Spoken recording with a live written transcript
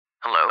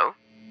Hello?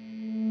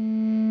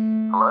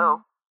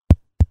 Hello?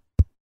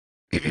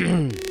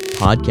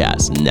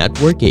 Podcast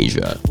Network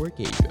Asia.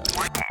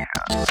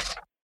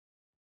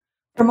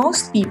 For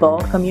most people,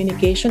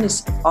 communication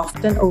is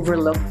often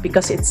overlooked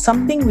because it's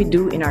something we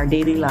do in our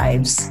daily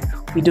lives.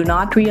 We do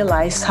not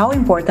realize how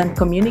important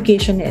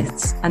communication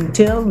is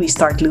until we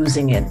start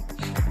losing it.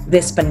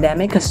 This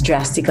pandemic has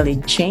drastically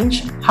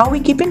changed how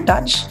we keep in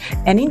touch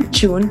and in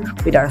tune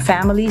with our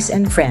families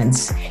and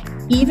friends,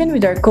 even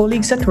with our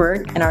colleagues at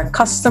work and our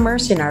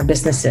customers in our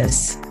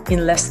businesses.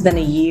 In less than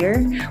a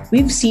year,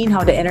 we've seen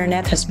how the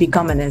internet has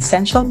become an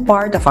essential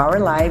part of our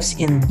lives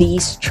in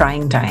these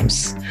trying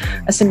times.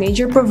 As a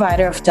major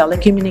provider of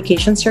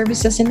telecommunication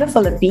services in the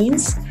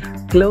Philippines,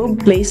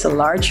 Globe plays a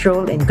large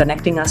role in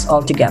connecting us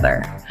all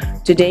together.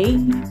 Today,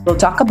 we'll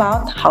talk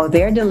about how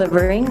they're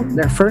delivering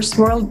their first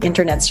world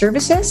internet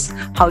services,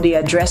 how they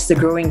address the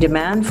growing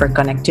demand for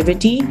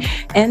connectivity,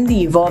 and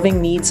the evolving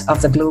needs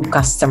of the Globe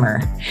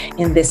customer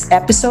in this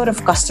episode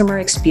of Customer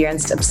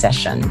Experience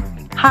Obsession.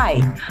 Hi,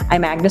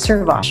 I'm Agnes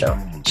Hervasio,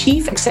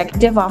 Chief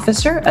Executive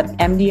Officer at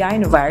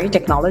MDI Novari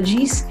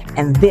Technologies,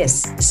 and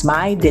this is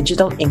my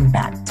digital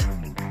impact.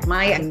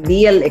 My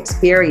ideal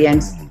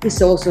experience is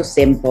also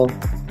simple.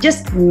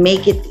 Just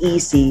make it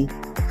easy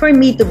for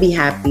me to be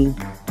happy.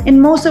 And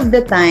most of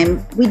the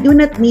time, we do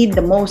not need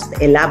the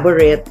most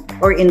elaborate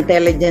or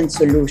intelligent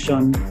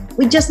solution.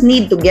 We just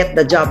need to get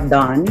the job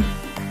done,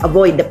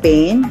 avoid the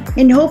pain,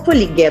 and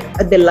hopefully get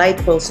a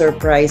delightful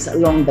surprise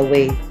along the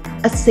way.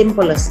 As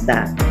simple as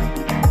that.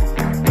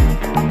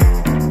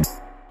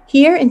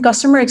 Here in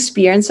Customer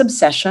Experience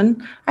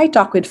Obsession, I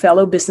talk with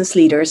fellow business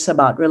leaders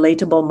about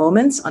relatable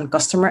moments on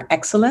customer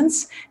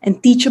excellence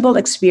and teachable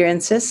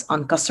experiences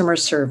on customer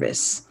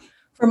service.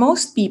 For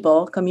most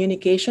people,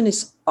 communication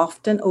is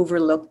often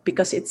overlooked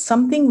because it's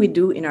something we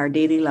do in our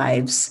daily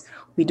lives.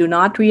 We do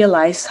not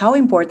realize how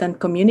important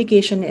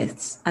communication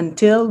is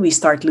until we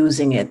start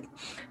losing it.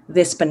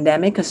 This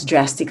pandemic has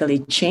drastically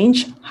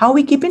changed how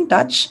we keep in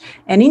touch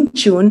and in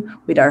tune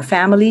with our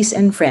families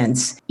and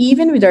friends,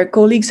 even with our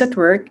colleagues at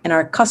work and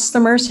our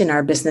customers in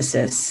our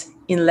businesses.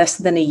 In less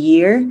than a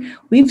year,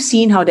 we've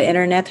seen how the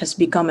internet has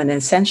become an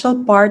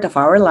essential part of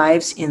our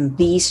lives in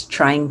these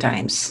trying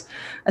times.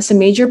 As a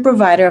major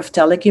provider of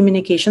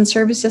telecommunication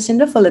services in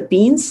the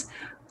Philippines,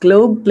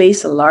 Globe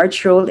plays a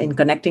large role in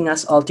connecting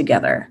us all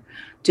together.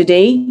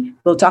 Today,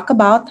 we'll talk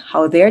about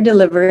how they're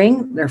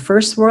delivering their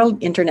first world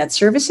internet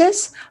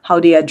services, how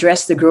they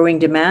address the growing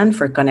demand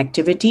for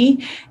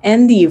connectivity,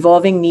 and the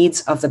evolving needs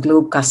of the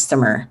Globe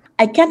customer.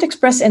 I can't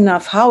express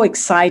enough how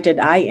excited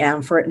I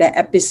am for the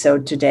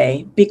episode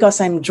today because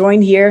I'm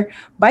joined here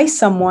by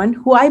someone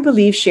who I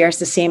believe shares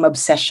the same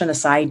obsession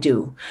as I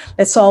do.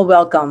 Let's all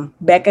welcome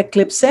Becca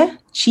Clipse,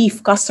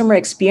 Chief Customer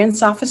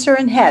Experience Officer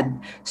and Head,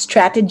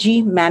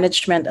 Strategy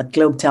Management at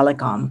Globe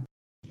Telecom.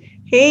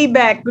 Hey,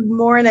 Beck, good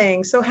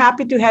morning. So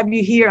happy to have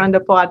you here on the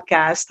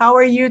podcast. How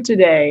are you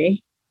today?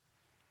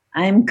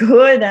 I'm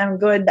good,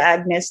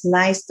 Agnes.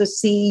 Nice to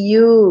see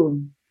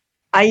you.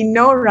 I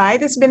know,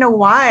 right? It's been a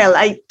while.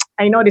 I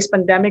know this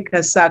pandemic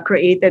has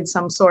created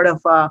some sort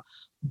of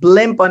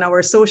blimp on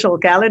our social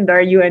calendar,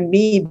 you and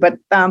me, but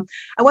I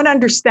want to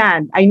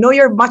understand. I know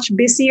you're much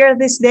busier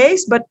these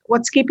days, but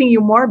what's keeping you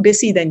more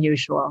busy than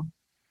usual?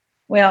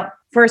 Well,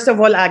 first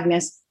of all,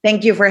 Agnes,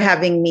 thank you for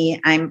having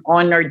me. I'm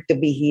honored to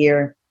be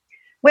here.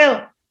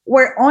 Well,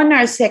 we're on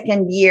our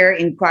second year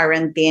in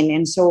quarantine,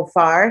 and so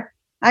far,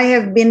 I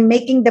have been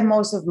making the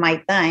most of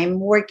my time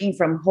working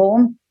from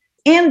home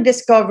and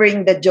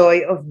discovering the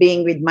joy of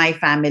being with my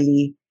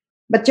family.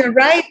 But you're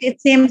right,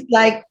 it seems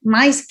like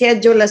my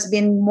schedule has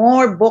been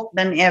more booked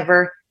than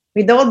ever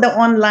with all the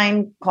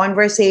online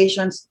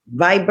conversations,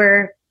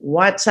 Viber,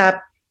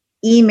 WhatsApp,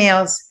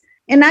 emails,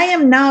 and I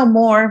am now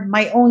more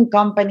my own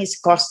company's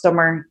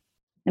customer,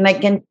 and I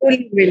can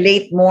fully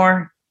relate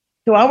more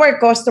to our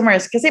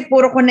customers kasi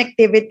puro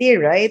connectivity,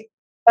 right?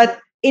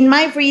 But in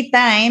my free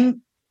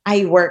time,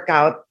 I work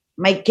out.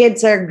 My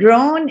kids are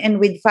grown, and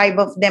with five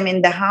of them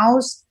in the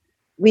house,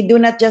 we do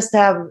not just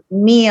have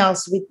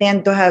meals, we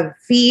tend to have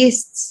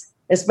feasts,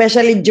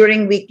 especially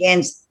during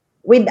weekends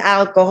with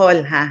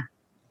alcohol, ha?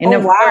 And Oh,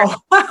 of wow.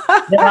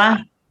 course,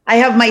 diba? I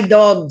have my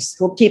dogs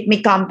who keep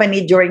me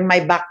company during my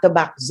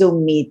back-to-back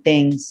Zoom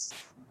meetings.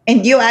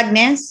 And you,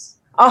 Agnes?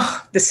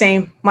 Oh, the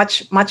same.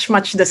 Much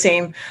the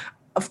same.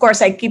 Of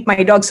course, I keep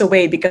my dogs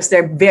away because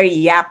they're very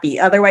yappy.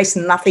 Otherwise,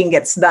 nothing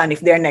gets done if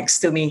they're next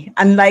to me.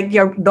 Unlike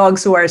your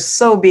dogs who are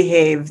so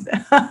behaved.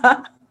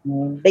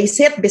 They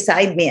sit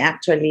beside me,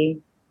 actually,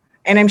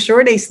 And I'm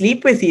sure they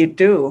sleep with you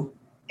too.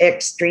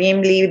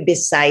 extremely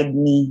beside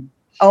me.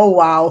 Oh,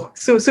 wow.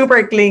 So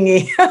super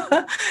clingy.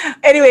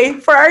 Anyway,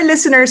 for our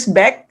listeners,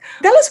 Beck,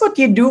 tell us what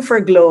you do for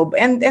Globe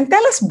and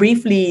tell us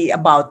briefly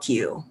about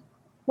you.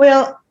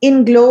 Well,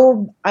 in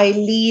Globe, I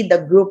lead a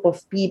group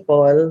of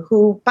people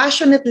who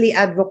passionately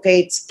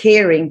advocates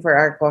caring for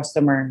our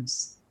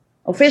customers.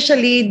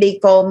 Officially, they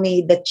call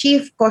me the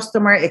Chief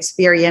Customer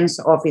Experience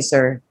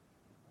Officer.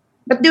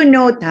 But do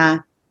note,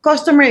 ha,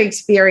 customer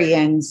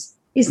experience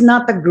is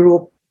not a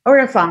group or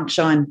a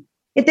function.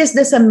 It is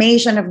the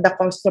summation of the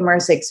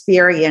customer's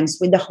experience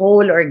with the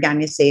whole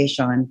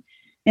organization.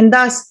 And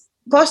thus,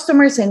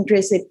 customer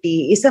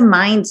centricity is a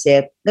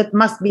mindset that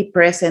must be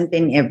present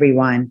in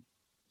everyone.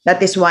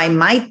 That is why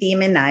my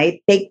team and I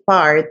take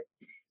part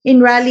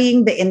in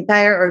rallying the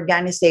entire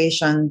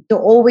organization to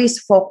always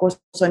focus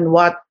on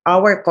what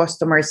our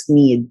customers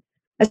need.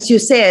 As you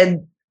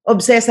said,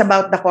 obsess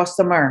about the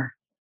customer.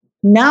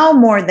 Now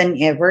more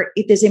than ever,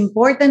 it is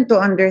important to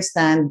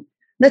understand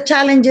the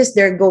challenges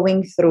they're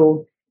going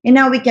through and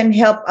how we can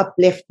help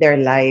uplift their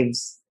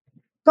lives.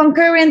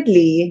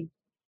 Concurrently,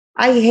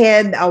 I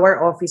head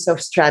our Office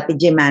of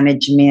Strategy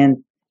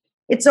Management.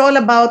 It's all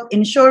about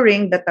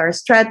ensuring that our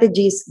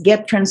strategies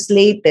get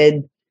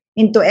translated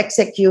into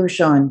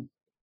execution.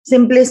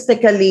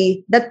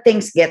 Simplistically, that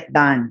things get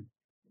done.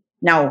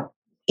 Now,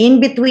 in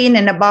between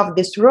and above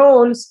these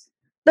roles,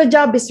 the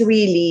job is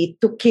really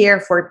to care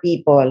for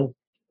people,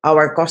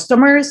 our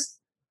customers,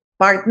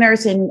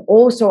 partners, and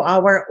also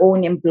our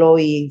own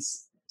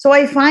employees. So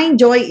I find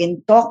joy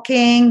in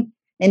talking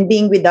and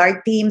being with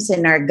our teams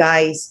and our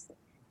guys.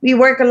 We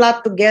work a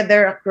lot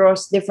together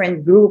across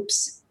different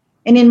groups.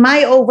 And in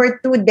my over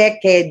 2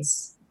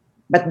 decades,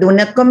 but do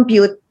not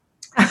compute,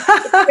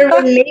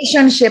 the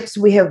relationships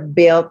we have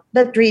built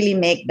that really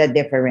make the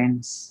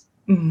difference.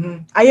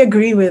 I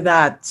agree with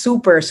that.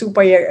 Super,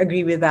 super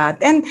agree with that.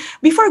 And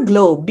before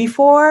Globe,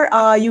 before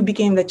you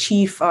became the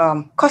chief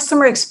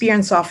customer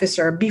experience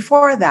officer,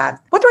 before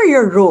that, what were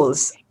your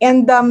roles?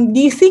 And do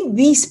you think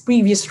these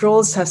previous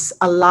roles has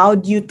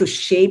allowed you to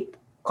shape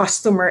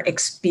customer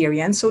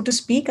experience, so to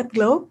speak, at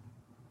Globe?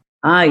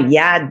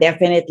 Yeah,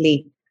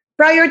 definitely.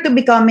 Prior to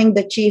becoming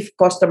the Chief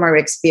Customer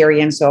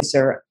Experience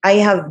Officer, I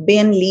have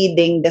been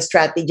leading the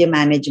strategy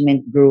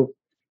management group.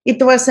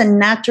 It was a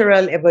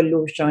natural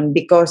evolution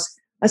because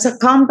as a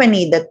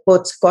company that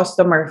puts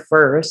customer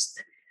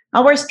first,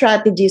 our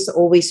strategies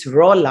always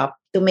roll up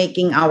to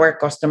making our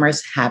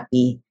customers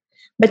happy.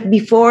 But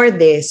before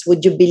this,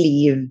 would you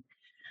believe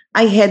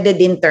I headed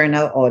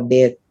internal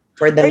audit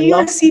for the Are you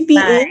a longest CPA?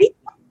 time?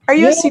 Are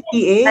you a Yes, I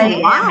CPA? am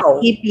a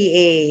Wow.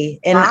 CPA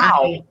and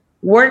Wow. I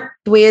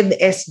worked with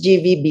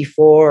SGV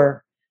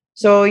before.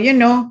 So,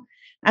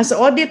 as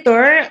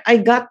auditor, I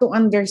got to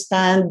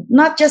understand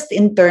not just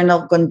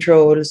internal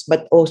controls,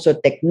 but also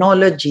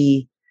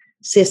technology,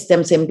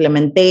 systems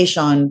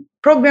implementation,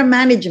 program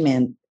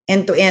management,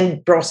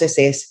 end-to-end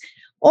processes.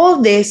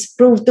 All this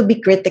proved to be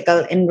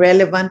critical and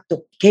relevant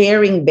to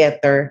caring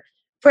better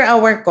for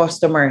our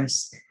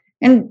customers.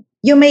 And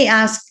you may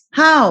ask,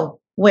 how?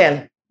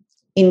 Well,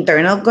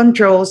 internal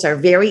controls are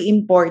very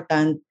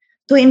important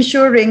to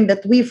ensuring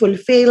that we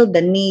fulfill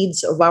the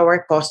needs of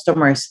our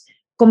customers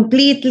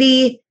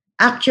completely,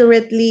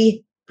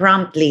 accurately,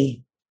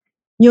 promptly.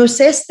 New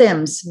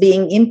systems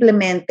being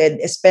implemented,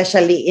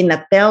 especially in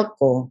a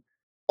telco,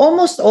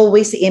 almost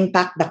always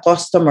impact the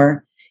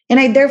customer, and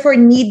I therefore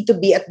need to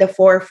be at the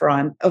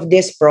forefront of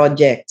these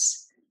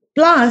projects.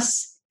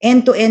 Plus,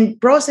 end-to-end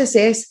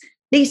processes,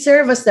 they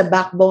serve as the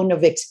backbone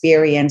of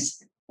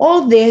experience.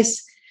 All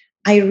this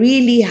I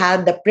really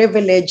had the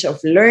privilege of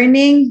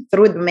learning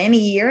through the many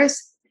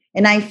years,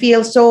 and I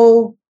feel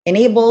so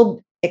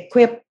enabled,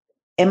 equipped,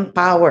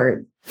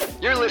 empowered.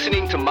 You're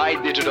listening to My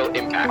Digital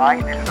Impact.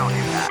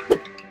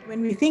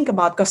 When we think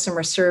about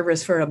customer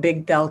service for a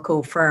big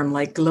telco firm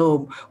like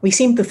Globe, we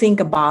seem to think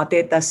about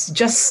it as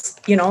just,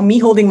 me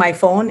holding my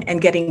phone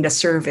and getting the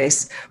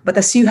service. But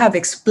as you have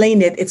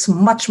explained it, it's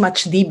much,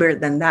 much deeper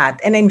than that.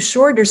 And I'm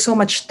sure there's so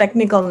much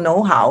technical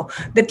know-how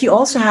that you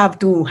also have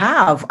to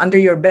have under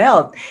your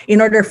belt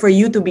in order for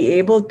you to be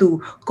able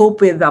to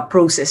cope with the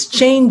process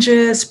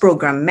changes,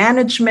 program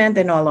management,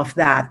 and all of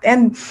that.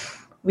 And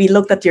we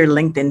looked at your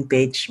LinkedIn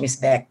page, Miss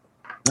Beck.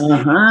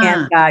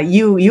 Uh-huh. And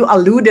you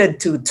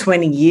alluded to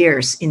 20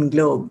 years in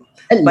Globe,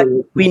 but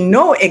Hello. we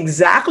know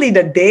exactly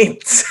the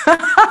dates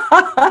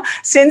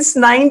since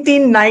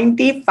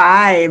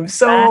 1995.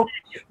 So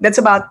that's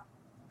about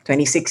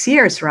 26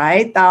 years,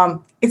 right?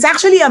 It's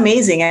actually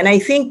amazing. And I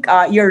think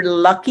you're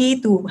lucky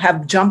to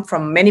have jumped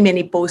from many,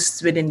 many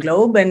posts within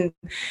Globe. And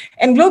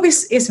Globe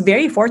is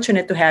very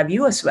fortunate to have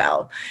you as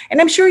well. And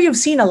I'm sure you've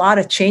seen a lot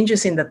of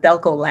changes in the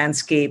telco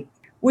landscape.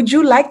 Would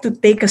you like to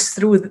take us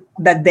through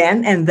the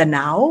then and the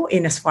now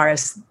in as far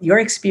as your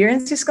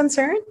experience is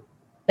concerned?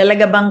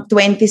 Talaga bang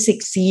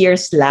 26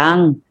 years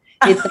lang?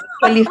 It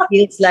actually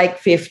feels like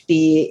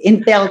 50.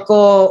 In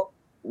telco,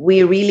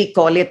 we really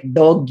call it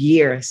dog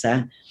years.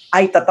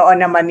 Ay, totoo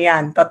naman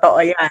yan.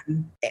 Totoo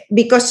yan.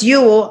 Because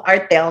you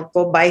are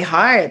telco by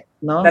heart,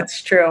 no?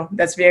 That's true.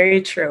 That's very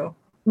true.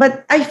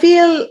 But I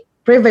feel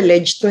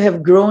privileged to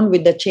have grown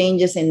with the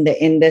changes in the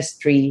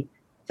industry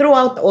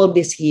throughout all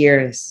these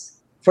years.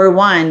 For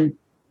one,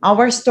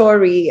 our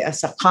story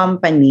as a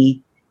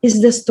company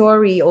is the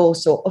story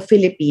also of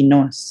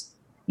Filipinos.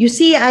 You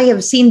see, I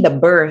have seen the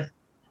birth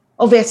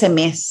of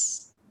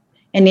SMS.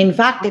 And in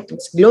fact, it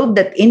was Globe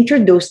that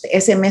introduced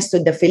SMS to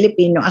the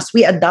Filipino as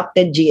we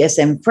adopted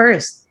GSM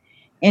first.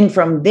 And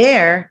from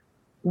there,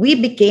 we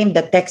became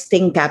the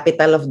texting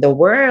capital of the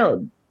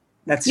world.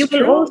 That's You will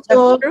true.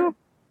 also That's true.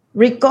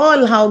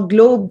 Recall how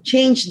Globe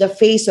changed the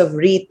face of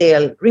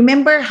retail.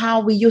 Remember how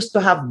we used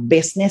to have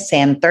business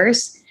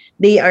centers?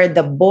 They are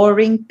the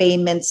boring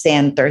payment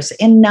centers.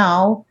 And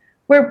now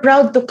we're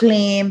proud to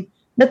claim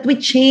that we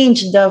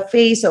changed the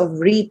face of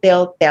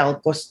retail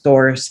telco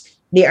stores.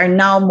 They are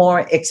now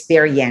more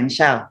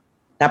experiential.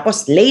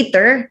 Tapos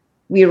later,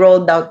 we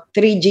rolled out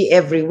 3G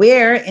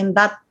everywhere, and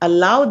that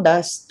allowed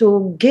us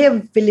to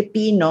give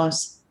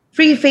Filipinos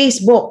free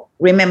Facebook.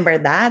 Remember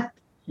that?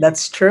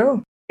 That's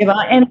true.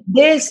 Diba? And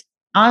this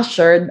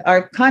ushered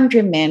our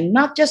countrymen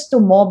not just to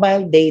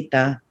mobile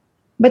data,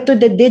 but to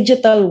the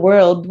digital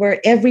world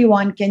where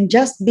everyone can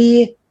just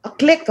be a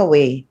click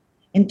away.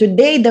 And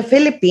today, the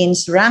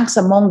Philippines ranks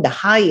among the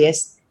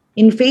highest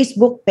in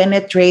Facebook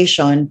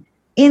penetration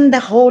in the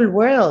whole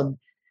world.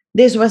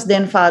 This was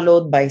then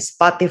followed by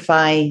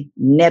Spotify,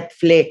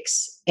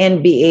 Netflix,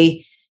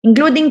 NBA,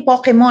 including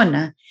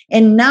Pokemon.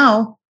 And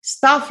now,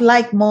 stuff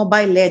like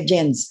Mobile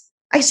Legends.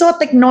 I saw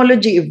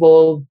technology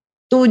evolve: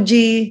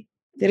 2G,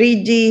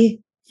 3G,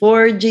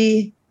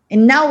 4G,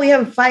 and now we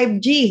have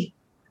 5G.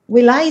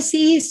 Will I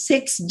see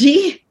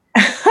 6G?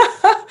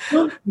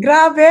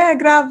 Grabe,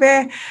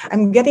 grabe.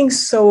 I'm getting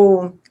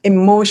so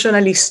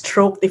emotionally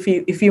stroked, if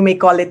you may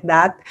call it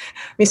that,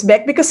 Miss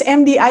Beck, because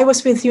MD, I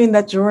was with you in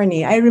that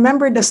journey. I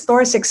remember the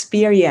store's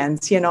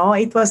experience.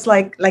 It was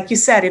like you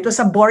said, it was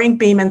a boring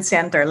payment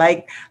center,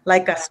 like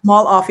a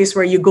small office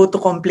where you go to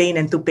complain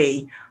and to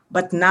pay.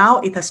 But now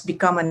it has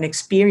become an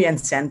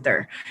experience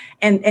center,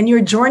 and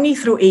your journey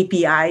through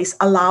APIs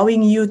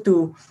allowing you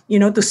to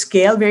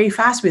scale very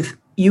fast with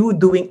you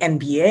doing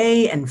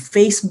NBA and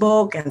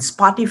Facebook and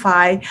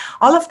Spotify.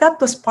 All of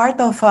that was part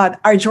of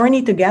our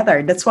journey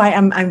together. That's why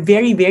I'm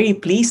very, very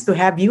pleased to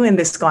have you in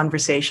this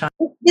conversation.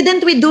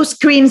 Didn't we do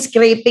screen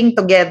scraping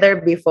together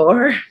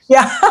before?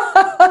 Yeah.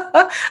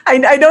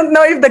 I don't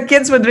know if the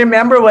kids would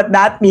remember what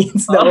that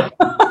means, though.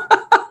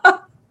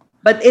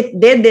 But it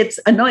did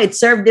it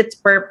served its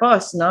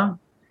purpose, no?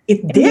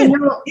 It did.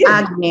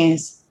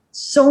 Agnes,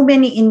 so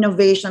many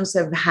innovations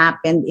have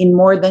happened in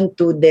more than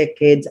 2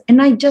 decades.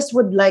 And I just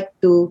would like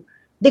to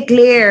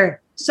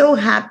declare so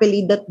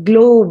happily that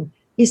Globe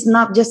is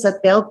not just a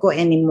telco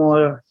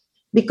anymore,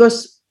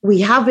 because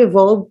we have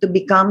evolved to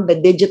become the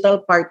digital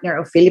partner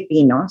of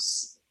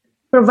Filipinos,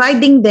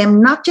 providing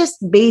them not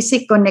just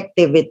basic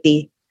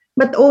connectivity,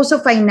 but also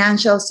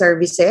financial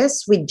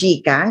services with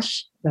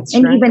GCash. That's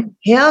and right. even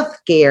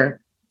healthcare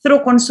through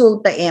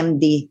Consulta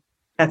MD.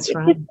 That's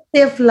right.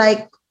 If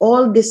like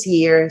all these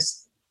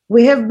years,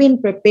 we have been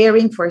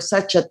preparing for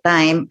such a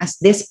time as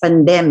this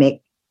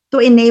pandemic to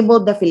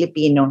enable the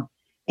Filipino.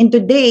 And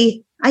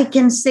today, I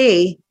can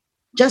say,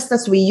 just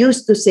as we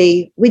used to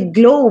say, with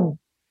Globe,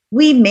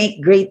 we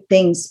make great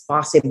things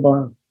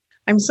possible.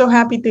 I'm so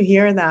happy to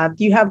hear that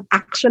you have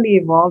actually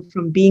evolved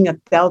from being a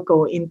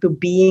telco into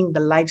being the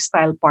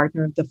lifestyle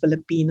partner of the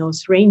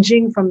Filipinos,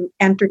 ranging from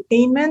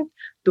entertainment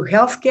to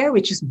healthcare,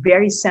 which is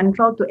very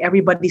central to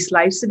everybody's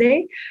lives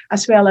today,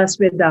 as well as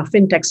with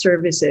fintech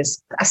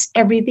services, as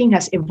everything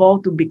has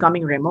evolved to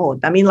becoming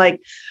remote. I mean, I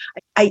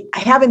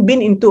haven't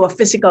been into a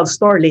physical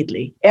store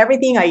lately.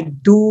 Everything I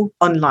do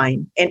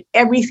online and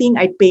everything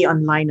I pay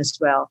online as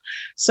well.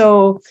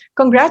 So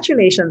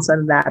congratulations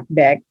on that,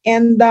 Beck.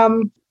 And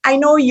I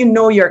know you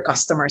know your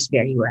customers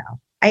very well.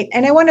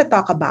 And I want to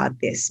talk about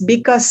this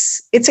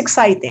because it's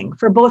exciting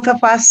for both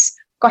of us.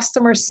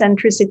 Customer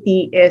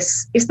centricity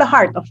is the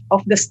heart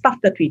of the stuff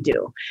that we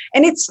do.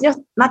 And it's just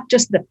not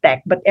just the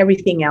tech, but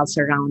everything else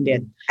around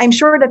it. I'm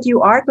sure that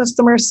you are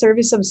customer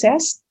service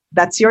obsessed.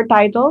 That's your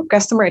title,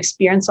 customer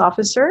experience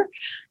officer.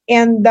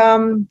 And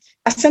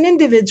as an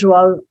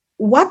individual,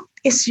 what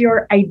is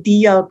your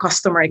ideal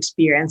customer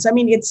experience? I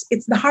mean, it's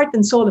the heart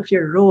and soul of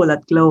your role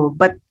at Globe,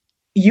 but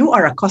you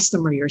are a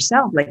customer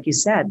yourself, like you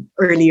said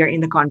earlier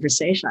in the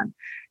conversation.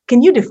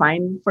 Can you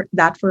define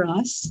that for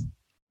us?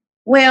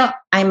 Well,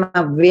 I'm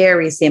a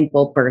very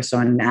simple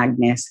person,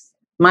 Agnes.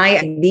 My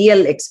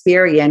ideal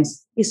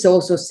experience is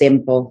also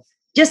simple.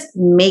 Just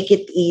make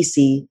it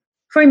easy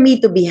for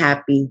me to be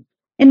happy.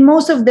 And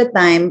most of the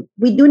time,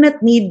 we do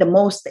not need the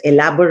most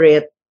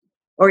elaborate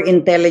or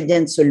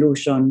intelligent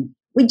solution.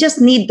 We just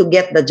need to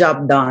get the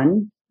job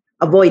done,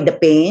 avoid the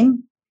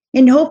pain,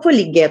 and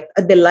hopefully get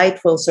a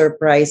delightful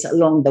surprise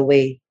along the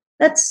way.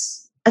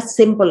 That's as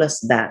simple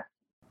as that.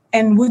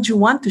 And would you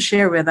want to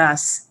share with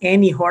us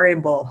any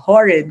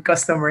horrid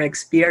customer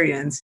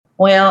experience?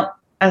 Well,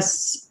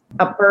 as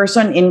a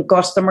person in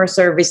customer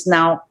service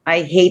now,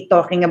 I hate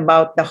talking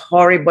about the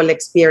horrible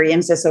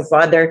experiences of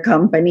other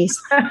companies.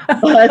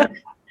 But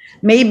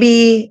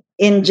maybe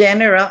in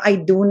general, I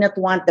do not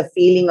want the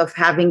feeling of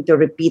having to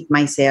repeat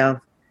myself.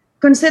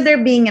 Consider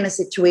being in a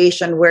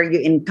situation where you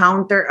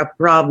encounter a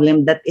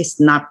problem that is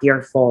not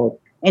your fault,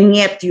 and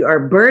yet you are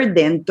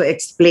burdened to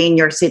explain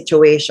your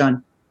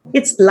situation.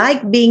 It's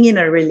like being in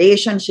a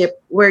relationship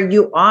where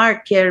you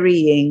are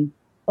carrying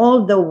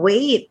all the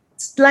weight.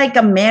 It's like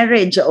a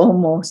marriage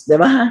almost,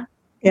 diba?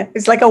 Yeah,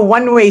 it's like a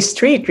one-way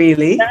street,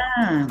 really.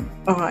 Yeah.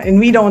 And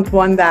we don't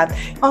want that.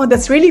 Oh,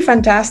 that's really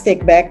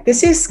fantastic, Beck.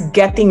 This is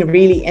getting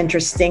really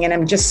interesting, and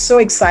I'm just so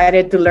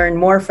excited to learn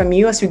more from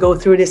you as we go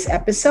through this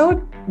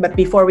episode. But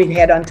before we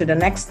head on to the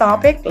next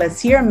topic,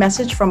 let's hear a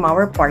message from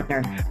our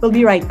partner. We'll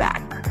be right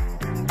back.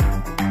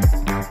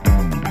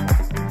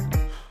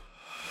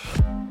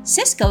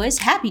 Cisco is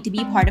happy to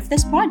be part of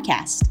this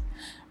podcast.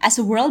 As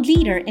a world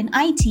leader in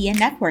IT and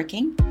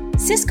networking,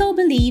 Cisco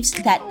believes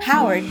that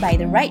powered by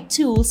the right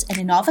tools and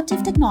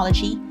innovative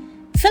technology,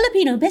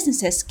 Filipino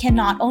businesses can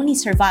not only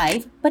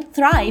survive but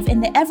thrive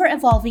in the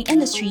ever-evolving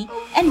industry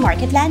and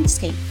market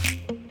landscape.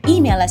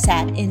 Email us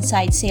at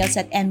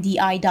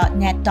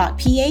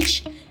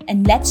insidesales@mdi.net.ph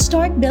and let's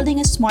start building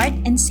a smart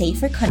and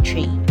safer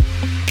country.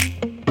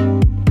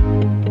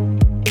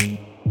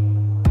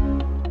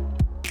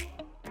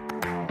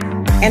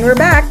 And we're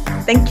back.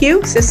 Thank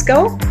you,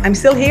 Cisco. I'm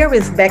still here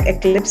with Beck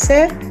Eclipse,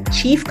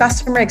 Chief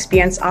Customer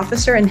Experience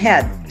Officer and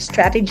Head,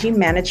 Strategy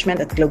Management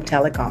at Globe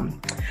Telecom.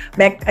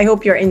 Beck, I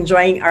hope you're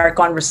enjoying our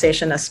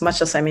conversation as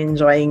much as I'm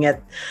enjoying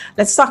it.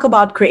 Let's talk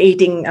about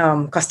creating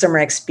customer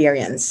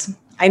experience.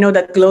 I know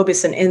that Globe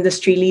is an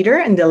industry leader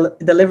in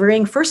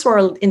delivering first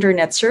world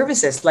internet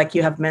services, like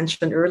you have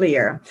mentioned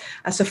earlier.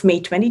 As of May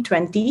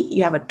 2020,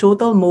 you have a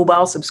total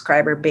mobile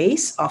subscriber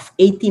base of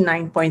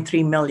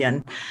 89.3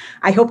 million.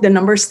 I hope the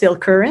number is still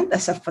current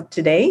as of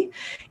today.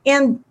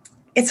 And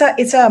it's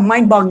a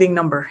mind-boggling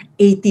number,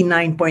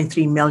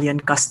 89.3 million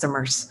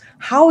customers.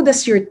 How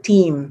does your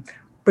team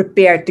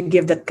prepare to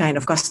give that kind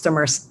of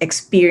customers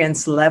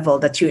experience level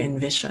that you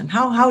envision?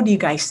 How do you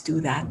guys do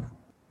that?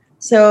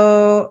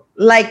 So,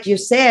 like you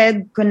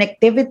said,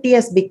 connectivity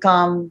has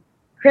become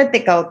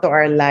critical to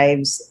our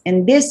lives.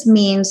 And this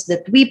means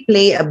that we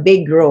play a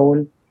big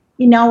role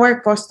in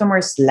our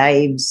customers'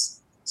 lives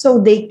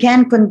so they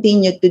can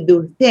continue to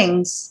do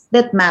things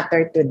that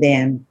matter to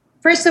them.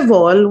 First of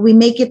all, we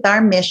make it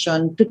our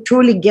mission to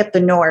truly get to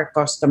know our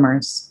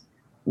customers.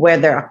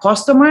 Whether a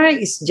customer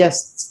is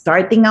just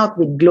starting out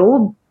with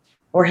Globe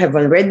or have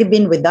already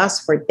been with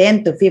us for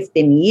 10 to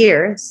 15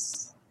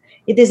 years,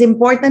 it is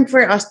important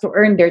for us to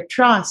earn their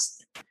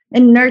trust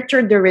and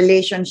nurture the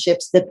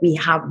relationships that we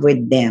have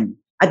with them.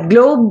 At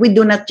Globe, we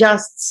do not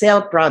just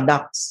sell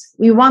products.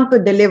 We want to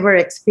deliver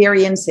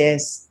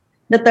experiences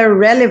that are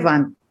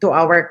relevant to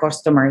our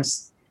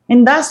customers.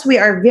 And thus, we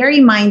are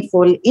very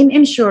mindful in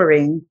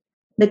ensuring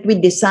that we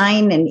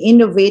design and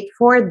innovate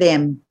for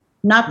them,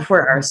 not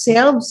for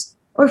ourselves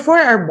or for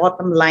our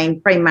bottom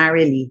line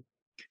primarily.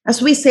 As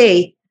we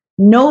say,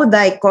 know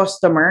thy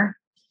customer,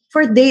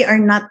 for they are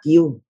not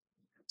you.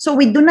 So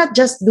we do not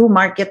just do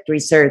market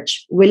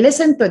research. We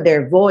listen to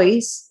their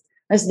voice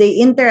as they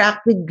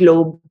interact with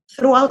Globe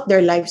throughout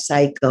their life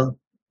cycle,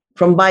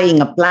 from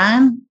buying a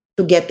plan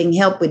to getting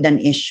help with an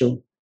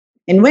issue.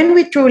 And when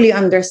we truly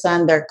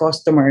understand our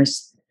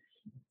customers,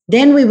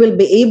 then we will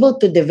be able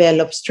to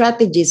develop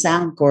strategies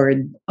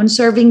anchored on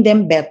serving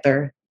them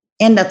better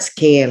and at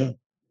scale.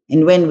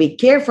 And when we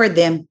care for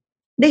them,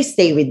 they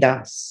stay with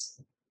us.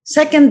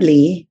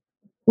 Secondly,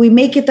 we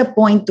make it a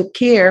point to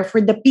care for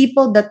the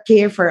people that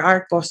care for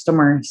our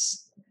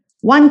customers.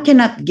 One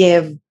cannot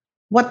give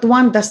what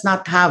one does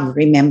not have,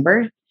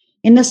 remember?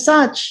 And as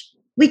such,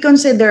 we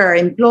consider our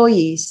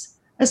employees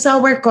as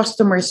our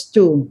customers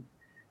too.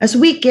 As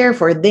we care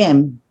for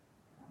them,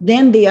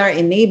 then they are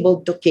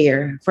enabled to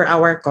care for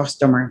our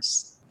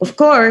customers. Of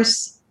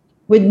course,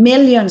 with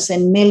millions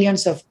and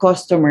millions of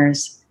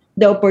customers,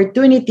 the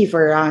opportunity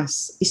for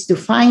us is to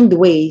find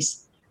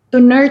ways to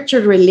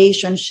nurture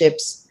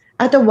relationships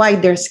at a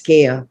wider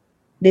scale.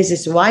 This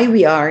is why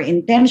we are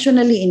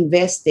intentionally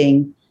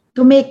investing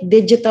to make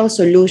digital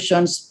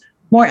solutions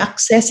more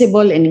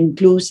accessible and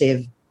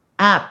inclusive.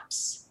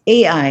 Apps,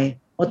 AI,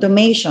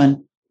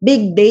 automation,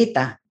 big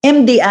data,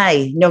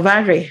 MDI,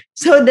 Novare,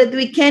 so that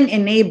we can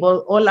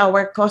enable all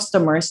our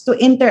customers to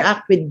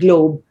interact with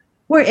Globe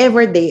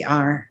wherever they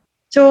are.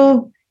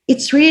 So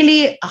it's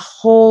really a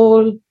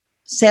whole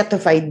set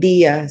of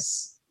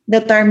ideas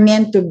that are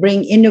meant to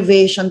bring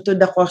innovation to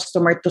the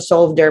customer to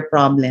solve their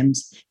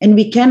problems. And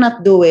we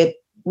cannot do it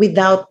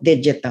without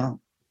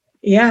digital.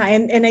 Yeah,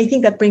 and I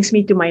think that brings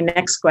me to my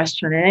next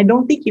question. And I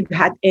don't think you've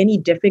had any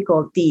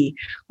difficulty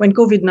when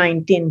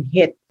COVID-19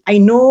 hit. I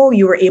know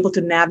you were able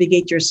to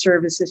navigate your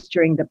services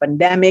during the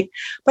pandemic,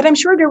 but I'm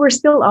sure there were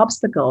still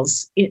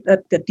obstacles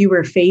that you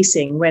were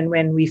facing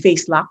when we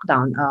faced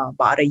lockdown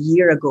about a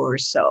year ago or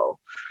so.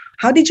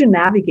 How did you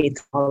navigate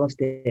all of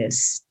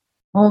this?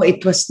 Oh,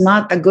 it was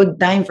not a good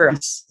time for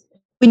us.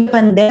 With the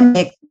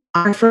pandemic,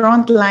 our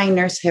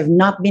frontliners have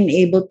not been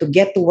able to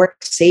get to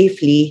work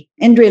safely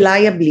and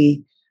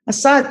reliably. As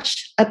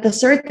such, at a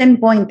certain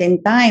point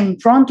in time,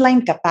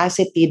 frontline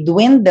capacity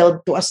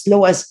dwindled to as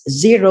low as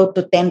 0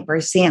 to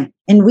 10%.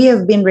 And we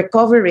have been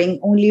recovering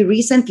only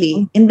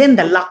recently, and then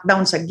the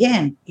lockdowns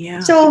again. Yeah.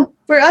 So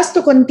for us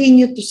to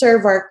continue to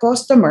serve our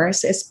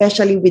customers,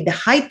 especially with the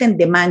heightened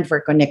demand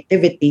for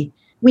connectivity,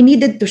 we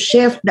needed to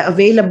shift the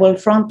available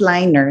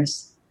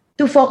frontliners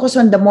to focus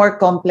on the more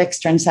complex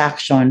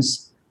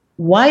transactions,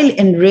 while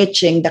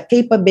enriching the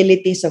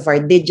capabilities of our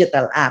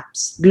digital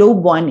apps,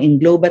 Globe One and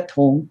Globe at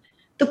Home,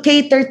 to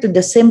cater to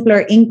the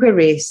simpler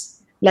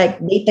inquiries like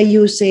data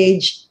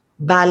usage,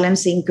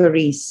 balance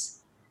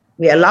inquiries.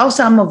 We allow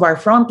some of our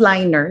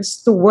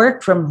frontliners to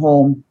work from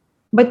home,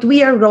 but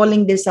we are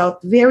rolling this out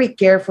very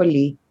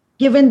carefully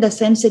given the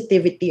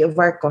sensitivity of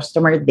our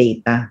customer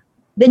data.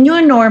 The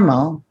new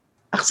normal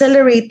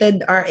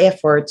accelerated our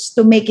efforts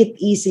to make it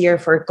easier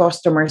for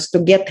customers to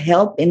get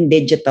help in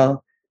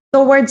digital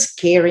towards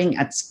caring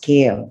at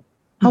scale.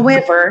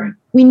 However,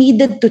 we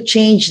needed to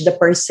change the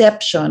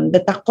perception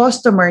that a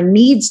customer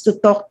needs to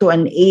talk to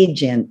an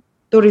agent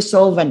to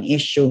resolve an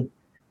issue.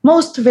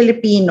 Most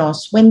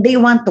Filipinos, when they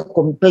want to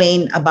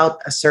complain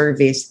about a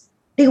service,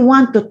 they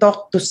want to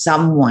talk to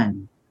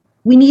someone.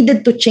 We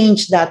needed to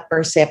change that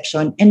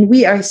perception, and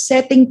we are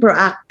setting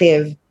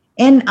proactive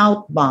and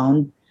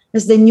outbound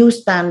as the new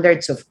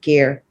standards of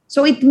care.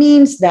 So it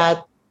means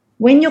that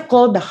when you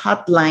call the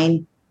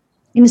hotline,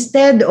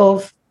 instead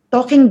of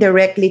talking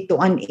directly to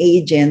an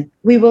agent,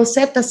 we will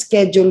set a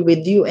schedule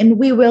with you and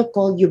we will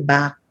call you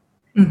back.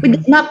 We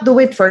did not do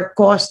it for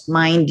cost,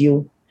 mind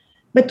you,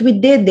 but we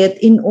did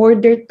it in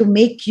order to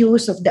make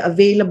use of the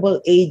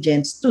available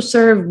agents to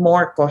serve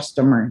more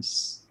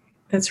customers.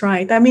 That's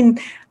right. I mean,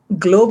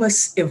 Globe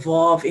has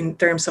evolved in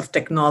terms of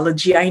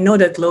technology. I know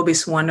that Globe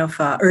is one of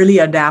early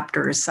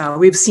adapters.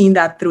 We've seen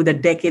that through the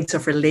decades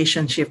of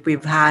relationship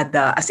we've had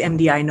as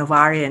MDI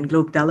Novaria and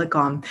Globe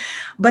Telecom.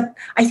 But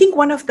I think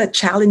one of the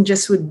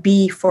challenges would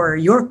be for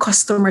your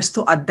customers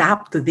to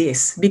adapt to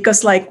this.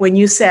 Because like when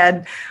you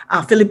said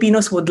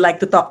Filipinos would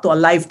like to talk to a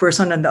live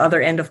person on the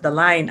other end of the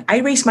line, I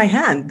raise my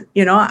hand.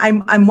 You know,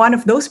 I'm one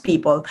of those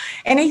people.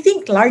 And I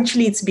think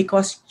largely it's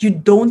because you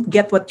don't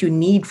get what you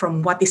need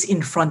from what is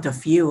in front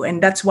of you.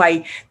 And that's why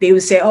they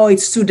would say, oh,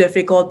 it's too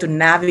difficult to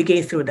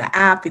navigate through the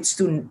app. It's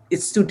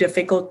too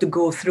difficult to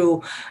go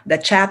through the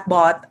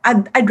chatbot.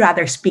 I'd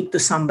rather speak to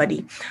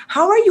somebody.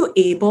 How are you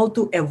able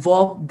to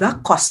evolve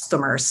the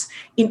customers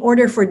in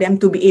order for them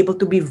to be able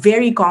to be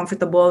very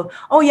comfortable?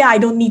 Oh yeah, I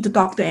don't need to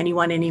talk to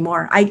anyone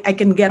anymore. I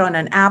can get on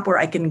an app or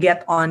I can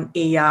get on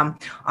a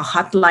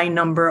hotline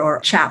number or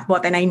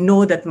chatbot, and I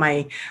know that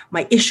my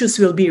issues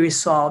will be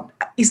resolved.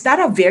 Is that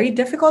a very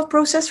difficult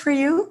process for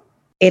you?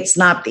 It's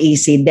not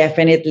easy,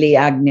 definitely,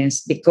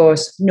 Agnes,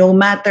 because no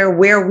matter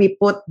where we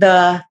put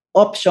the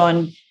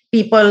option,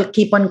 people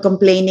keep on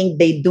complaining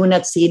they do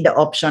not see the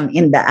option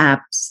in the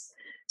apps.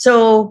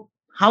 So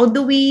how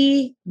do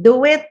we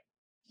do it?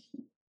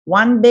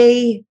 One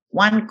day,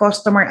 one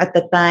customer at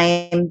a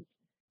time,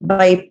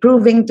 by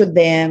proving to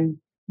them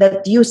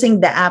that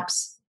using the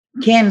apps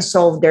can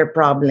solve their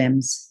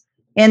problems.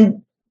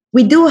 And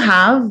we do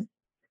have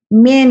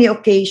many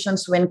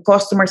occasions when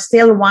customers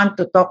still want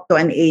to talk to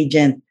an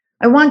agent.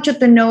 I want you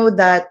to know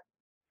that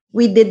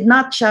we did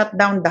not shut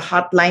down the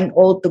hotline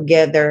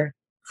altogether.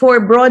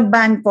 For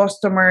broadband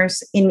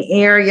customers in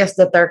areas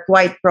that are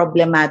quite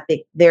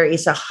problematic, there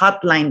is a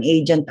hotline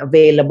agent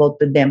available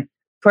to them.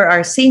 For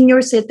our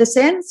senior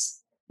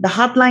citizens, the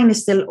hotline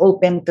is still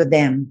open to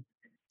them.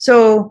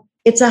 So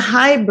it's a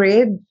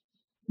hybrid,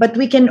 but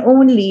we can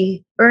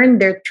only earn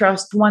their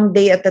trust one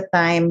day at a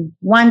time,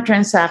 one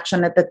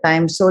transaction at a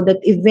time, so that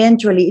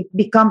eventually it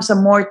becomes a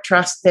more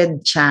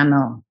trusted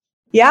channel.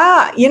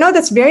 Yeah, you know,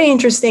 that's very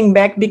interesting,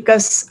 Beck,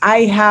 because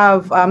I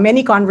have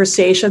many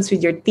conversations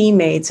with your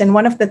teammates. And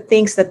one of the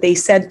things that they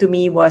said to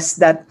me was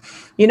that,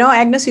 you know,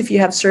 Agnes, if you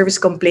have service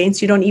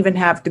complaints, you don't even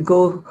have to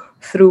go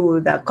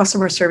through the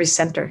customer service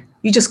center.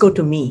 You just go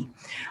to me.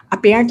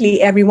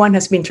 Apparently, everyone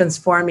has been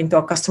transformed into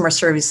a customer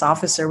service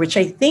officer, which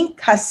I think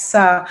has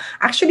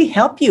actually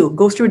helped you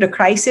go through the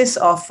crisis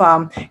of,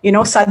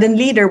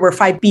 suddenly there were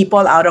 5 people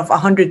out of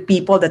 100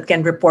 people that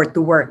can report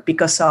to work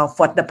because of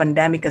what the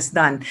pandemic has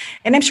done.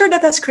 And I'm sure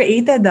that has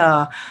created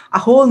a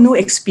whole new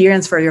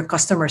experience for your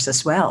customers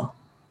as well.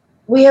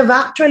 We have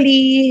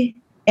actually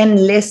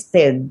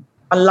enlisted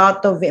a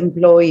lot of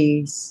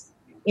employees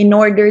in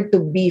order to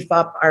beef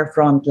up our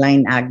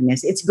frontline,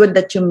 Agnes. It's good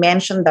that you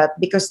mentioned that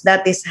because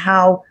that is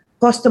how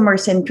customer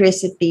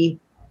centricity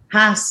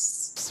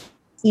has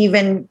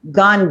even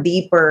gone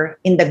deeper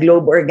in the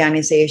Globe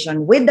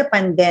organization. With the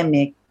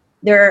pandemic,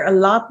 there are a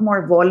lot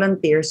more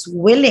volunteers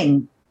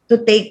willing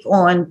to take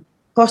on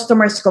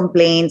customers'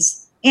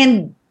 complaints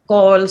and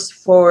calls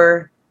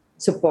for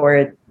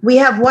support. We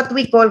have what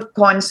we call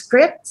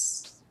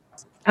conscripts,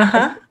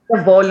 the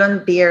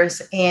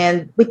volunteers,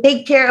 and we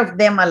take care of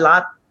them a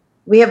lot.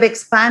 We have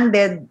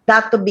expanded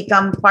that to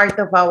become part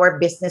of our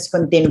business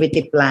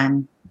continuity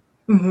plan.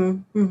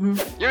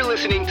 You're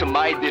listening to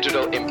My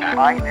Digital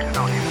Impact.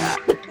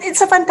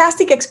 It's a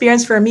fantastic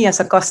experience for me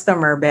as a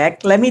customer,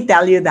 Beck. Let me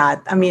tell you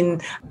that. I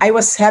mean, I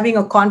was having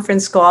a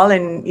conference call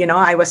and, you know,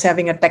 I was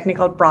having a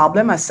technical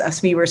problem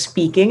as we were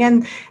speaking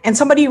and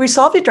somebody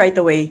resolved it right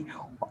away.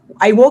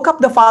 I woke up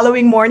the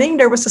following morning,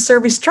 there was a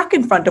service truck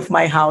in front of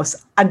my house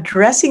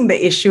addressing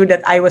the issue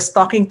that I was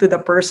talking to the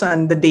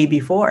person the day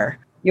before.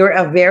 You're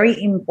a very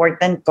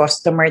important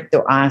customer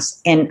to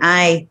us, and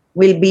I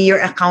will be your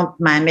account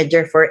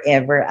manager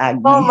forever, Oh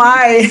Agnes.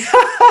 my.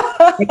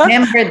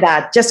 Remember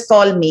that. Just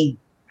call me.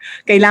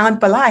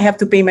 Kailangan pala, I have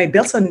to pay my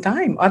bills on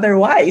time.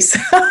 Otherwise.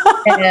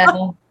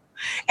 Yeah.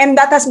 And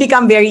that has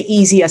become very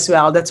easy as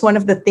well. That's one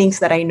of the things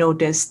that I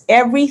noticed.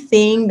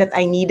 Everything that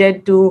I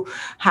needed to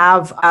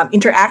have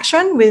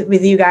interaction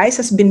with you guys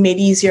has been made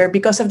easier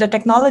because of the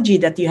technology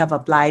that you have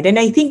applied. And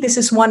I think this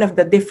is one of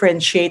the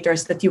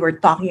differentiators that you were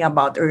talking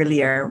about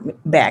earlier,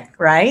 Beck,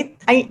 right?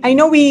 I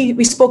know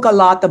we spoke a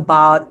lot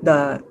about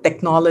the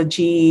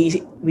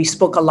technology. We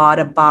spoke a lot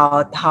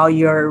about how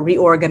you're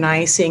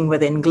reorganizing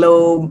within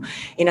Globe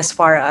in as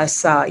far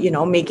as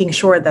making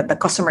sure that the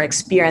customer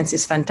experience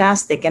is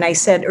fantastic. And I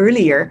said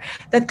earlier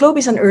that Globe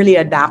is an early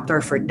adapter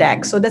for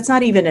tech, so that's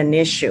not even an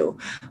issue.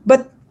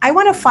 But I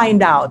want to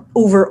find out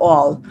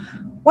overall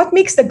what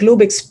makes the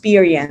Globe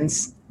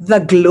experience the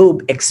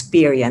Globe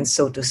experience,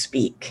 so to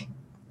speak.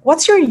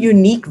 What's your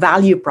unique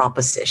value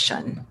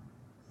proposition?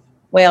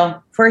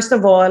 Well, first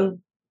of all,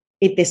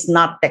 it is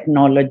not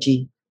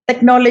technology.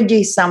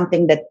 Technology is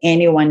something that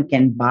anyone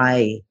can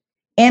buy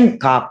and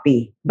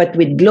copy. But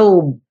with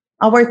Globe,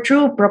 our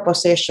true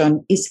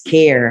proposition is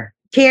care.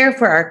 Care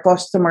for our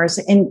customers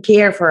and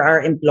care for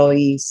our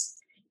employees.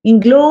 In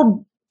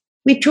Globe,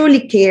 we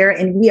truly care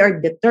and we are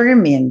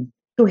determined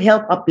to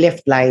help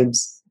uplift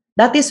lives.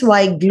 That is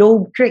why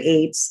Globe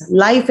creates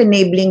life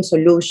enabling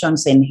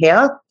solutions in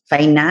health,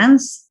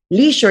 finance,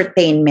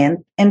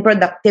 leisureattainment, and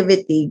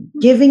productivity,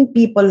 giving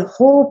people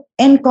hope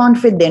and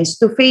confidence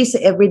to face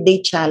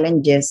everyday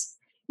challenges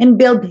and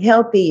build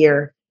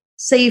healthier,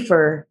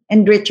 safer,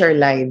 and richer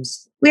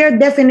lives. We are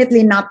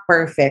definitely not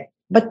perfect,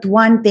 but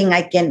one thing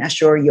I can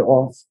assure you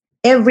of,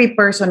 every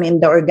person in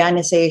the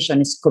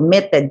organization is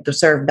committed to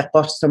serve the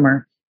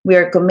customer. We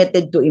are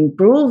committed to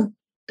improve,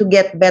 to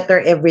get better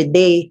every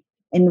day,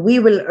 and we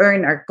will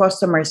earn our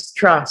customers'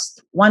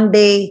 trust one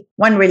day,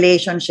 one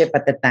relationship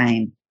at a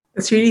time.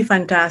 It's really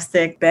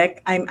fantastic,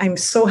 Beck. I'm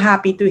so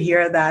happy to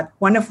hear that.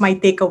 One of my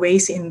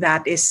takeaways in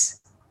that is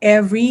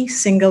every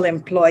single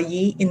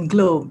employee in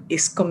Globe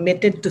is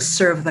committed to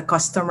serve the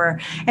customer.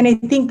 And I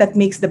think that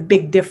makes the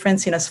big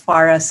difference in as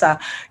far as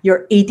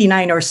your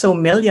 89 or so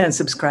million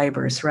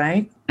subscribers,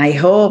 right? I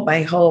hope,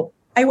 I hope.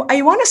 I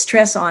want to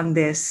stress on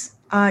this.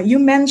 You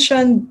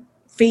mentioned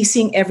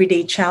facing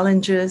everyday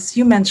challenges.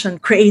 You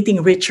mentioned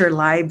creating richer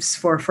lives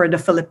for the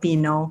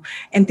Filipino,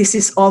 and this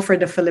is all for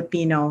the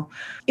Filipino.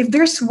 If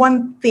there's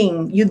one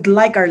thing you'd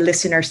like our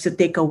listeners to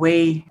take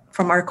away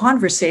from our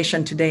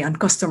conversation today on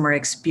customer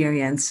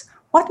experience,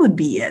 what would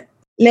be it?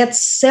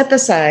 Let's set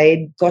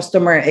aside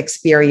customer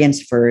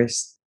experience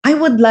first. I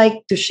would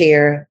like to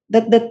share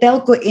that the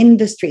telco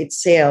industry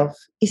itself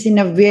is in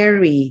a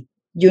very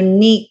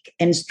unique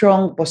and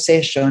strong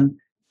position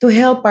to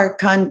help our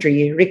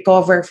country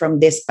recover from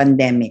this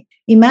pandemic.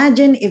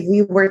 Imagine if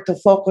we were to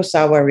focus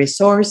our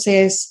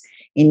resources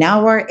in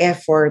our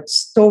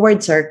efforts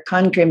towards our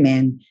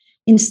countrymen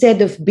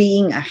instead of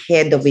being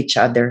ahead of each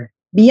other.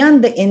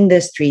 Beyond the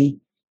industry,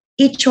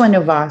 each one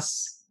of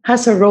us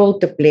has a role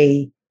to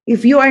play.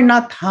 If you are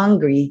not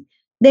hungry,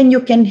 then you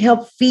can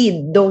help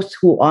feed those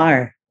who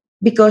are,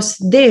 because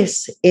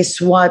this is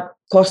what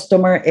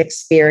customer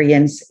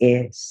experience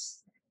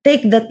is.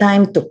 Take the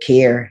time to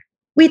care.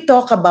 We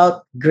talk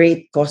about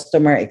great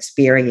customer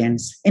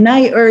experience, and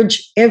I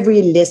urge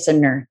every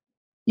listener,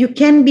 you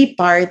can be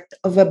part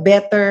of a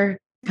better,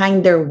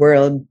 kinder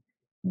world.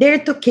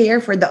 Dare to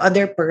care for the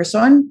other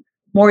person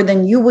more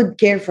than you would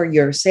care for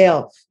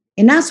yourself.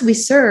 And as we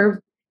serve,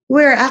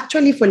 we're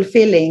actually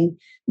fulfilling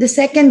the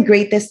second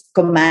greatest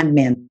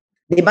commandment.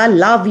 Diba?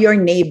 Love your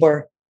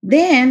neighbor.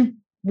 Then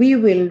we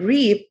will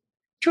reap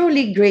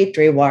truly great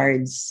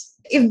rewards.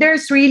 If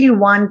there's really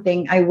one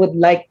thing I would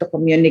like to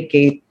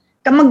communicate,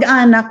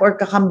 kamag-anak or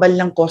kakambal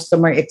ng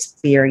customer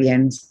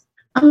experience,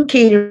 ang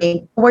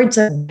caring towards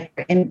a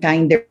better and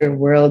kinder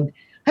world,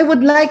 I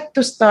would like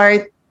to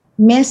start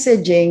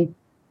messaging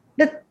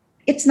that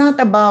it's not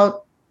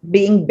about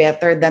being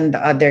better than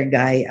the other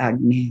guy,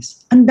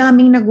 Agnes. Ang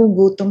daming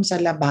nagugutom sa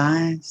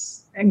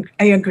labas.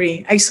 I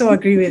agree. I so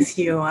agree with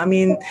you. I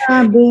mean,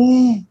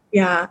 Sabi.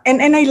 yeah.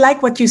 And I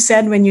like what you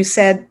said when you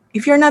said,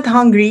 if you're not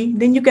hungry,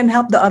 then you can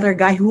help the other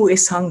guy who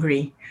is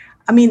hungry.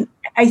 I mean,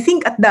 I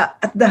think at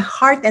the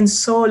heart and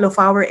soul of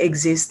our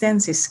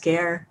existence is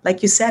care.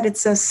 Like you said,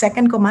 it's a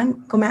second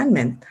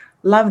commandment.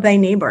 Love thy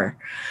neighbor.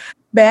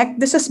 Beck,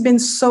 this has been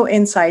so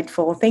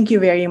insightful. Thank you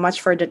very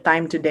much for the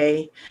time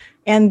today.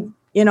 And,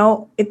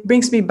 it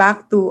brings me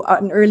back to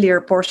an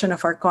earlier portion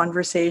of our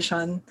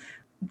conversation.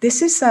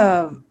 This is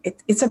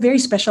it's a very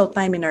special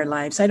time in our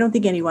lives. I don't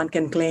think anyone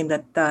can claim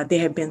that they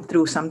have been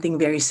through something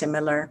very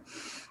similar.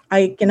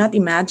 I cannot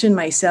imagine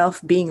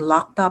myself being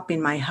locked up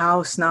in my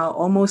house now,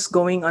 almost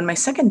going on my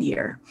second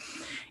year.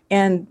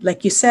 And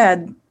like you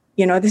said,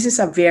 this is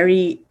a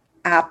very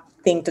apt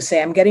thing to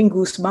say. I'm getting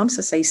goosebumps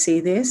as I say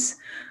this,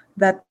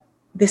 that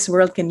this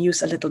world can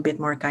use a little bit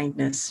more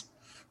kindness.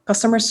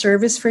 Customer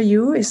service for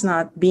you is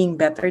not being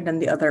better than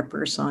the other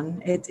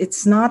person.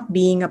 It's not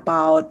being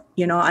about,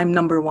 I'm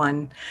number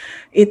one.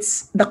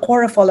 It's the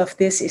core of all of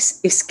this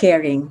is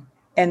caring,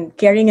 and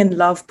caring and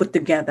love put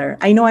together.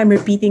 I know I'm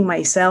repeating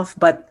myself,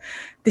 but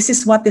this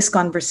is what this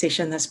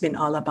conversation has been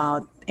all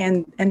about.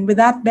 And with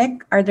that,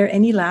 Beck, are there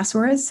any last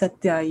words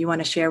that you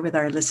want to share with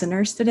our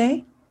listeners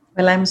today?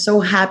 Well, I'm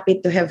so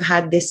happy to have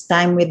had this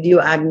time with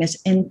you, Agnes,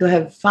 and to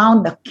have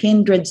found a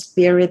kindred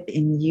spirit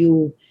in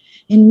you.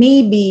 And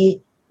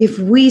maybe if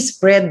we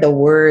spread the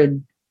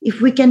word, if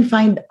we can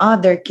find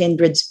other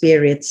kindred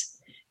spirits,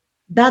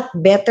 that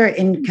better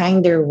and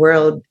kinder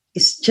world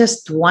is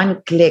just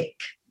one click,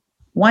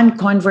 one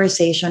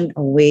conversation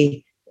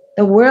away.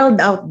 The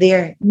world out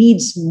there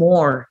needs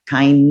more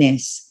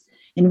kindness,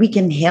 and we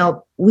can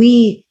help.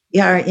 We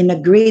are in a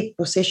great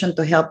position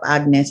to help,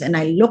 Agnes, and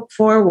I look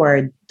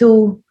forward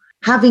to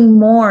having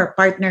more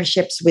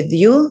partnerships with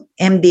you,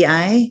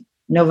 MDI,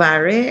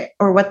 Novare,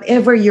 or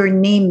whatever your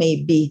name may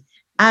be.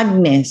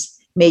 Agnes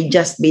may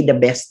just be the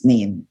best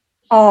name.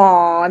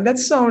 Oh,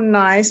 that's so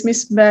nice,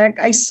 Miss Beck.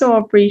 I so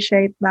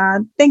appreciate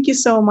that. Thank you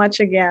so much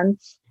again.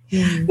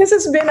 This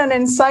has been an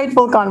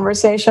insightful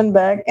conversation,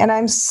 Beck, and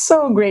I'm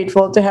so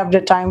grateful to have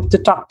the time to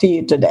talk to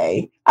you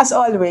today. As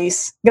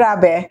always,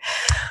 grabe.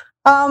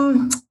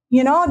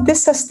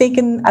 This has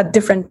taken a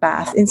different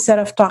path. Instead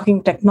of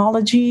talking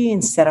technology,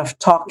 instead of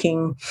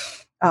talking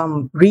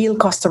real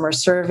customer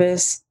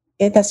service,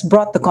 it has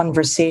brought the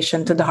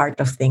conversation to the heart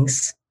of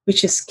things,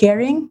 which is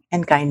caring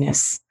and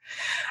kindness.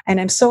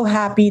 And I'm so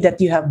happy that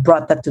you have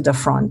brought that to the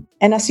front.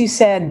 And as you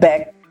said,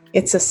 Beck,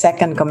 it's a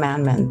second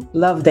commandment: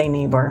 love thy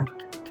neighbor.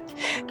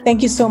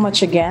 Thank you so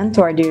much again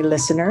to our dear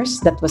listeners.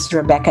 That was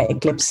Rebecca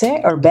Eclipse,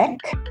 or Beck,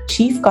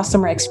 Chief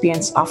Customer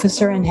Experience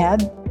Officer and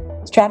Head,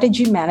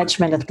 Strategy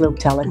Management at Globe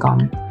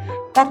Telecom.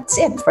 That's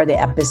it for the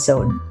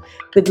episode.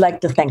 We'd like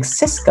to thank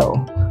Cisco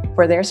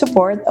for their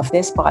support of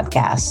this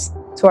podcast.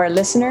 To our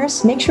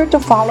listeners, make sure to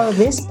follow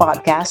this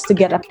podcast to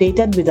get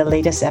updated with the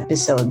latest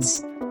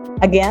episodes.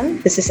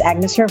 Again, this is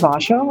Agnes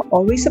Hervasio,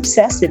 always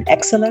obsessed with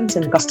excellence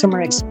and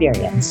customer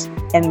experience.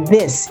 And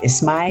this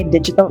is my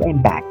digital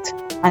impact.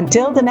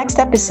 Until the next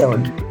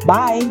episode,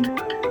 bye!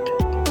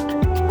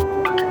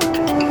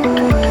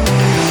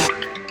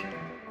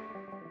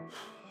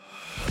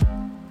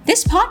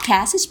 This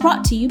podcast is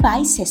brought to you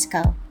by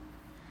Cisco.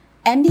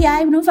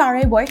 MDI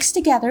Novare works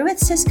together with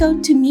Cisco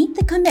to meet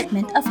the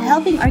commitment of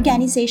helping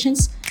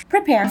organizations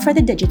prepare for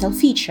the digital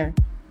future.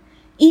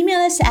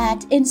 Email us at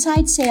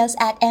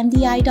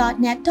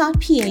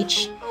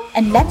insidesales@mdi.net.ph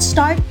and let's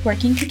start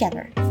working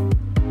together.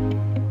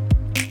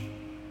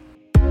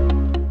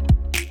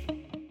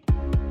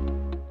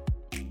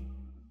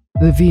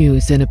 The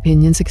views and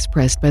opinions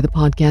expressed by the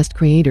podcast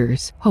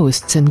creators,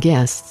 hosts, and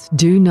guests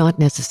do not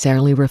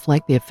necessarily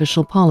reflect the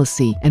official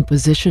policy and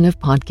position of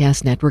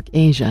Podcast Network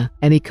Asia.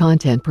 Any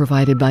content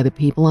provided by the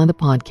people on the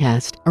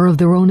podcast are of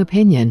their own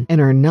opinion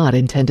and are not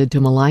intended to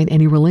malign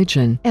any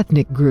religion,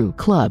 ethnic group,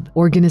 club,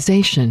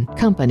 organization,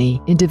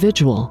 company,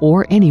 individual,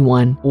 or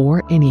anyone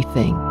or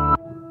anything.